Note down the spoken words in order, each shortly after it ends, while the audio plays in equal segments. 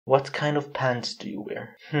What kind of pants do you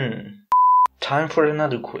wear? Time for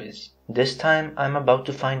another quiz. This time I'm about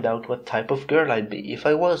to find out what type of girl I'd be if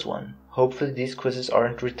I was one. Hopefully these quizzes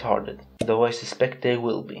aren't retarded, though I suspect they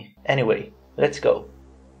will be. Anyway, let's go.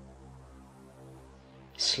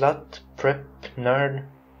 Slut, prep, nerd,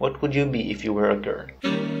 what would you be if you were a girl?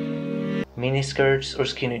 Miniskirts or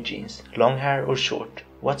skinny jeans? Long hair or short?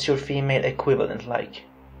 What's your female equivalent like?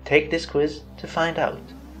 Take this quiz to find out.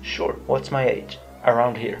 Sure, what's my age?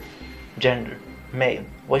 Around here. Gender? Male.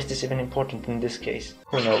 Why is this even important in this case?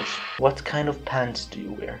 Who knows? What kind of pants do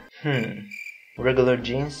you wear? Regular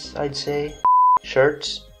jeans, I'd say.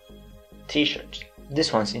 Shirts? T-shirts.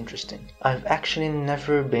 This one's interesting. I've actually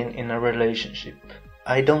never been in a relationship.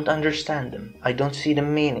 I don't understand them. I don't see the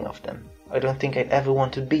meaning of them. I don't think I'd ever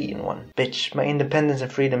want to be in one. Bitch, my independence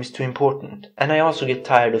and freedom is too important. And I also get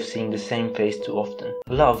tired of seeing the same face too often.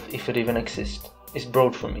 Love, if it even exists, is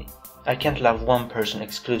broad for me. I can't love one person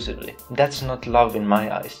exclusively. That's not love in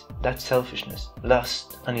my eyes. That's selfishness,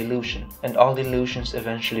 lust, an illusion. And all illusions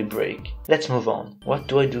eventually break. Let's move on. What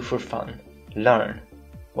do I do for fun? Learn.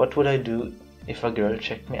 What would I do if a girl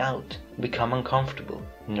checked me out? Become uncomfortable,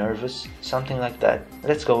 nervous, something like that.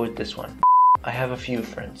 Let's go with this one. I have a few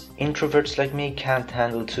friends. Introverts like me can't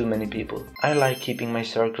handle too many people. I like keeping my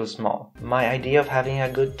circle small. My idea of having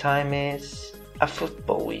a good time is a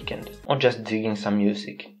football weekend or just digging some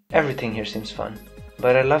music. Everything here seems fun,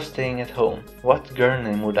 but I love staying at home. What girl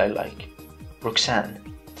name would I like?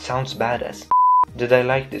 Roxanne. Sounds badass. Did I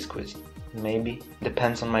like this quiz? Maybe.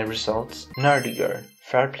 Depends on my results. Nerdy girl.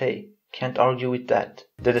 Fair play. Can't argue with that.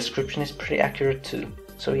 The description is pretty accurate too.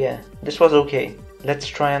 So yeah, this was okay. Let's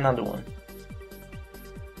try another one.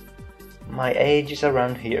 My age is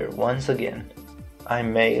around here once again.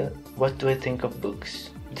 I'm male. What do I think of books?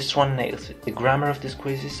 This one nails it. The grammar of this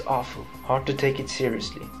quiz is awful. Hard to take it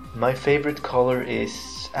seriously. My favorite color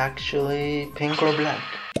is actually pink or black.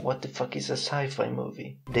 What the fuck is a sci-fi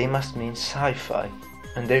movie? They must mean sci-fi.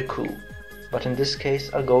 And they're cool. But in this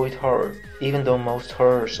case I'll go with horror. Even though most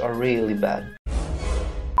horrors are really bad.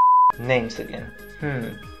 Names again.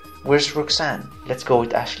 Where's Roxanne? Let's go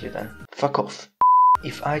with Ashley then. Fuck off.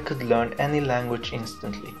 If I could learn any language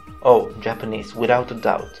instantly. Oh, Japanese, without a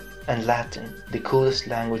doubt. And Latin, the coolest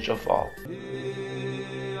language of all.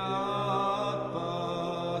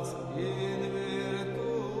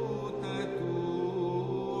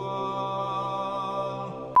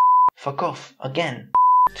 Fuck off, again.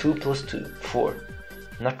 2 + 2, 4.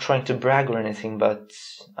 Not trying to brag or anything, but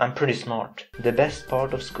I'm pretty smart. The best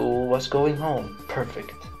part of school was going home.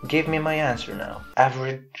 Perfect. Give me my answer now.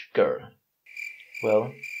 Average girl.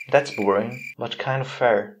 Well, that's boring, but kind of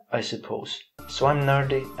fair, I suppose. So I'm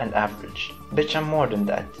nerdy and average. Bitch, I'm more than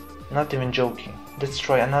that. Not even joking. Let's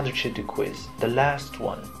try another shitty quiz. The last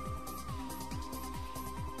one.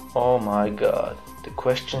 Oh my god. The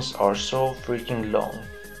questions are so freaking long.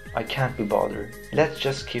 I can't be bothered. Let's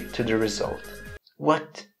just skip to the result.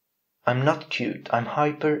 What? I'm not cute. I'm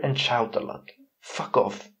hyper and shout a lot. Fuck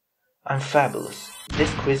off. I'm fabulous.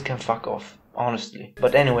 This quiz can fuck off, honestly.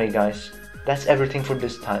 But anyway guys, that's everything for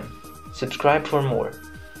this time. Subscribe for more,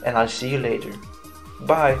 and I'll see you later.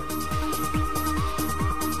 Bye!